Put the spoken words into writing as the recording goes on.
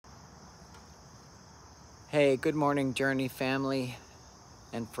Hey, good morning, Journey family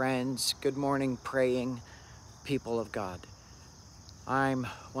and friends. Good morning, praying people of God. I'm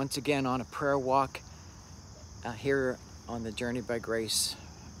once again on a prayer walk here on the Journey by Grace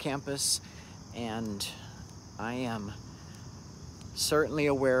campus, and I am certainly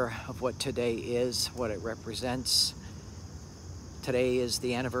aware of what today is, what it represents. Today is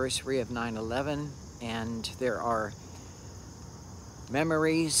the anniversary of 9/11, and there are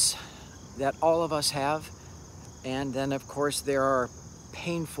memories that all of us have. And then, of course, there are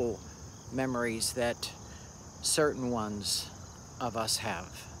painful memories that certain ones of us have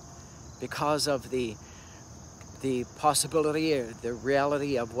because of the possibility or the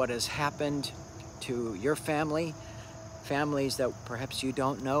reality of what has happened to your family, families that perhaps you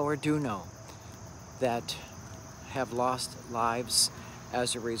don't know or do know that have lost lives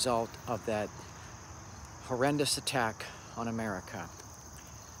as a result of that horrendous attack on America.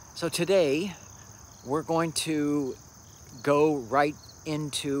 So today, we're going to go right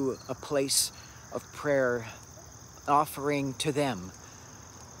into a place of prayer, offering to them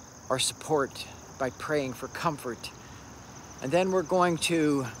our support by praying for comfort. And then we're going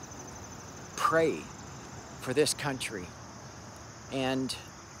to pray for this country and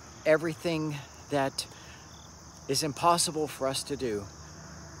everything that is impossible for us to do.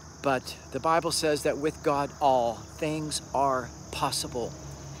 But the Bible says that with God, all things are possible.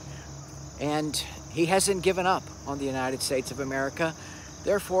 And He hasn't given up on the United States of America.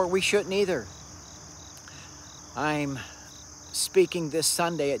 Therefore, we shouldn't either. I'm speaking this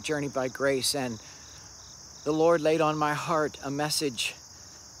Sunday at Journey by Grace, and the Lord laid on my heart a message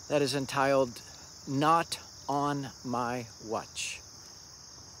that is entitled, Not on My Watch.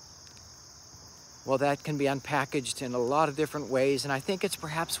 Well, that can be unpackaged in a lot of different ways, and I think it's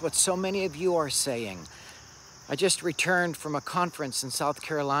perhaps what so many of you are saying. I just returned from a conference in South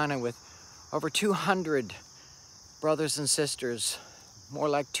Carolina with over 200 brothers and sisters, more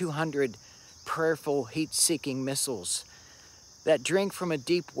like 200 prayerful, heat-seeking missiles that drink from a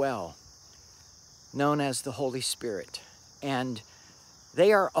deep well known as the Holy Spirit. And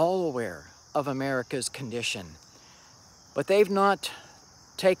they are all aware of America's condition, but they've not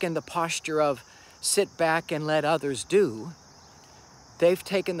taken the posture of sit back and let others do. They've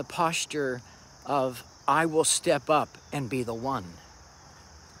taken the posture of I will step up and be the one.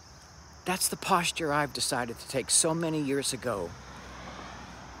 That's the posture I've decided to take so many years ago.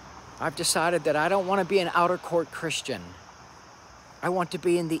 I've decided that I don't want to be an outer court Christian. I want to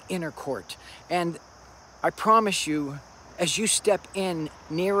be in the inner court. And I promise you, as you step in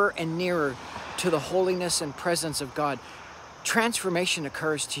nearer and nearer to the holiness and presence of God, transformation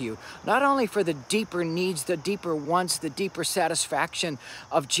occurs to you, not only for the deeper needs, the deeper wants, the deeper satisfaction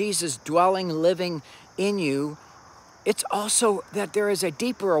of Jesus dwelling, living in you. It's also that there is a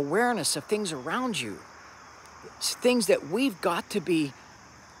deeper awareness of things around you, things that we've got to be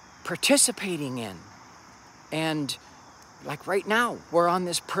participating in. And like right now, we're on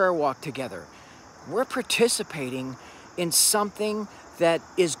this prayer walk together. We're participating in something that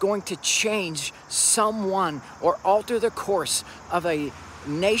is going to change someone or alter the course of a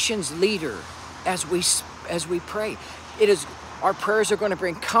nation's leader as we pray. Our prayers are going to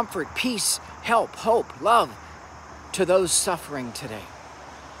bring comfort, peace, help, hope, love to those suffering today.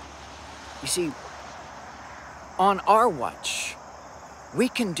 You see, on our watch, we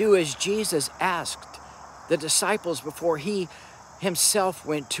can do as Jesus asked the disciples before He Himself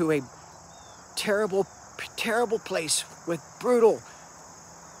went to a terrible, terrible place with brutal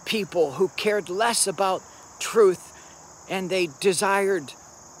people who cared less about truth, and they desired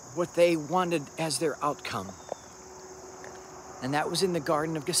what they wanted as their outcome. And that was in the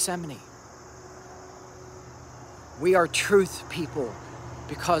Garden of Gethsemane. We are truth people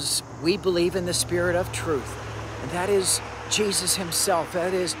because we believe in the Spirit of truth. And that is Jesus Himself.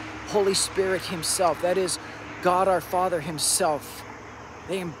 That is Holy Spirit Himself. That is God our Father Himself.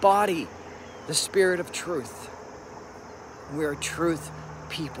 They embody the Spirit of truth. We are truth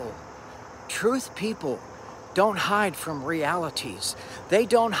people. Truth people don't hide from realities. They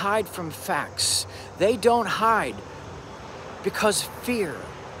don't hide from facts. They don't hide because fear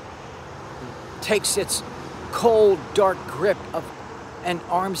takes its cold, dark grip and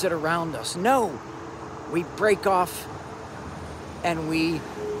arms it around us. No, we break off and we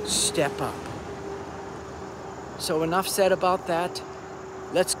step up. So enough said about that.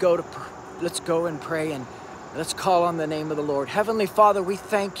 Let's go and pray, and let's call on the name of the Lord. Heavenly Father, we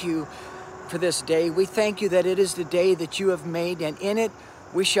thank you for this day. We thank you that it is the day that you have made, and in it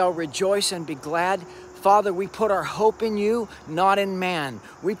we shall rejoice and be glad. Father, we put our hope in you, not in man.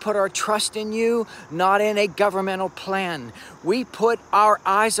 We put our trust in you, not in a governmental plan. We put our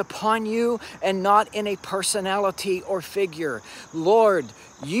eyes upon you and not in a personality or figure. Lord,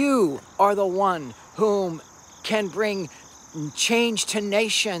 you are the one whom can bring change to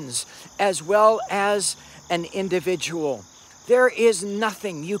nations as well as an individual. There is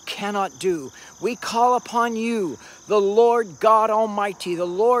nothing you cannot do. We call upon you, the Lord God Almighty, the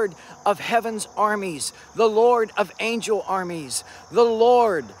Lord of heaven's armies, the Lord of angel armies, the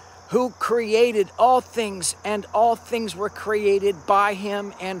Lord who created all things, and all things were created by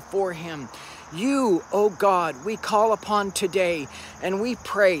him and for him. You, O God, we call upon today, and we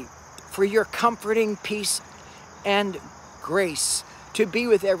pray for your comforting peace and grace to be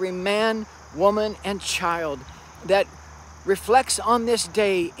with every man, woman, and child that reflects on this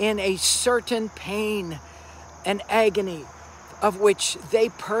day in a certain pain and agony of which they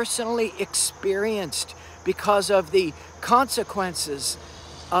personally experienced because of the consequences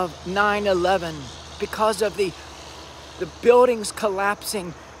of 9/11, because of the buildings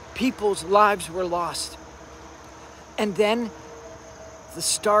collapsing, people's lives were lost. And then the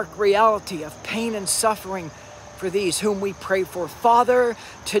stark reality of pain and suffering for these whom we pray for. Father,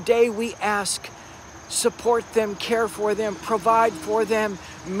 today we ask, support them, care for them, provide for them,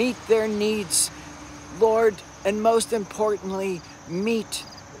 meet their needs, Lord, and most importantly, meet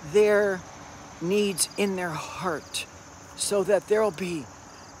their needs in their heart so that there will be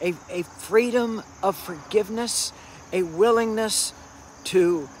a freedom of forgiveness, a willingness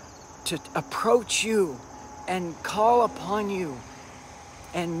to approach you and call upon you.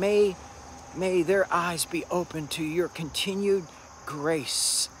 And may their eyes be open to your continued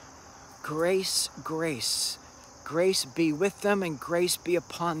grace. Grace, grace. Grace be with them and grace be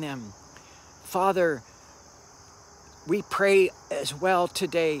upon them. Father, we pray as well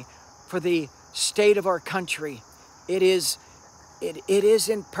today for the state of our country. It is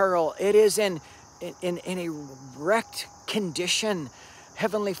in peril. It is in a wrecked condition.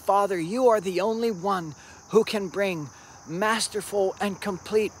 Heavenly Father, you are the only one who can bring masterful and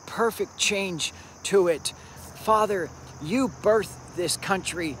complete, perfect change to it. Father, you birthed this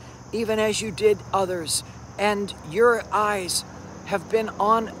country even as you did others, and your eyes have been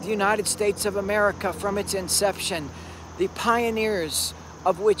on the United States of America from its inception. The pioneers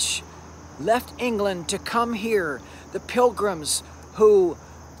of which left England to come here, the pilgrims who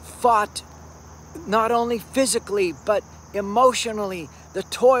fought not only physically but emotionally, the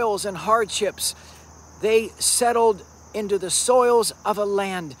toils and hardships, they settled into the soils of a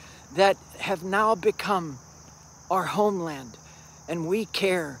land that have now become our homeland. And we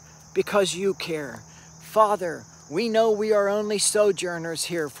care because you care. Father, we know we are only sojourners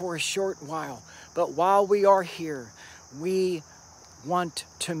here for a short while, but while we are here, we want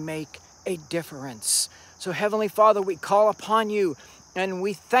to make a difference. So Heavenly Father, we call upon you and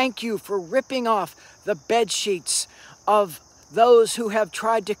we thank you for ripping off the bed sheets of those who have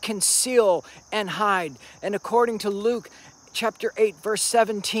tried to conceal and hide. And according to Luke chapter 8, verse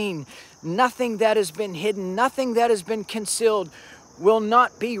 17, nothing that has been hidden, nothing that has been concealed will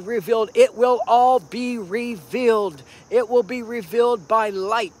not be revealed. It will all be revealed. It will be revealed by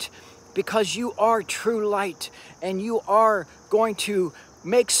light, because you are true light, and you are going to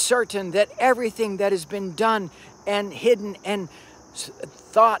make certain that everything that has been done and hidden and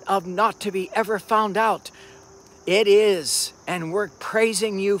thought of not to be ever found out, it is, and we're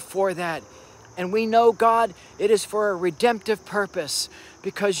praising you for that. And we know, God, it is for a redemptive purpose,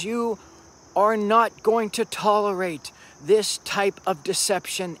 because you are not going to tolerate this type of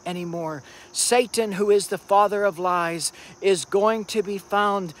deception anymore. Satan, who is the father of lies, is going to be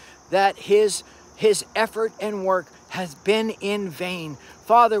found that his effort and work has been in vain.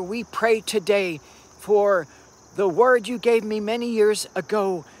 Father, we pray today for the word you gave me many years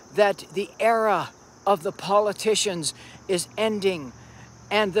ago, that the era of the politicians is ending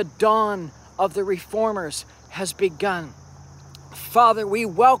and the dawn of the reformers has begun. Father, we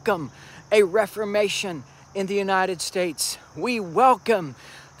welcome a reformation in the United States. We welcome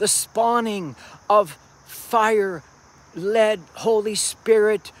the spawning of fire-led, Holy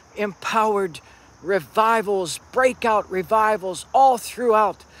Spirit empowered revivals, breakout revivals all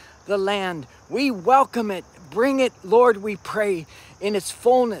throughout the land. We welcome it. Bring it, Lord, we pray, in its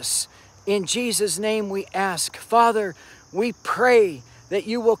fullness. In Jesus' name we ask. Father, we pray that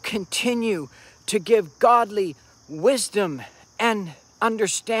you will continue to give godly wisdom and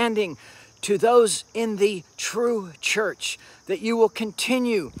understanding to those in the true church, that you will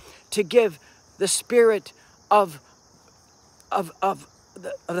continue to give the spirit of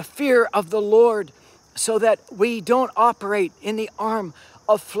the fear of the Lord, so that we don't operate in the arm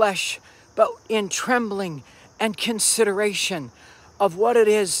of flesh, but in trembling and consideration of what it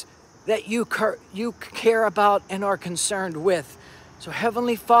is that you care about and are concerned with. So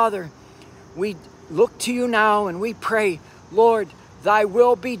Heavenly Father, we look to you now and we pray, Lord, thy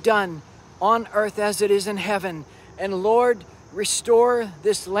will be done on earth as it is in heaven. And Lord, restore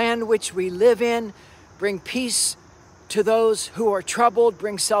this land which we live in. Bring peace to those who are troubled.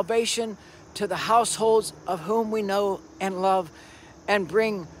 Bring salvation to the households of whom we know and love. And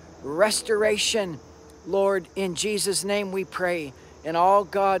bring restoration, Lord, in Jesus' name we pray. And all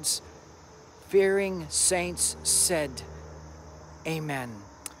God's fearing saints said, amen.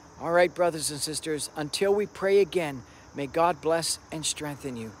 All right, brothers and sisters, until we pray again, may God bless and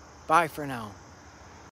strengthen you. Bye for now.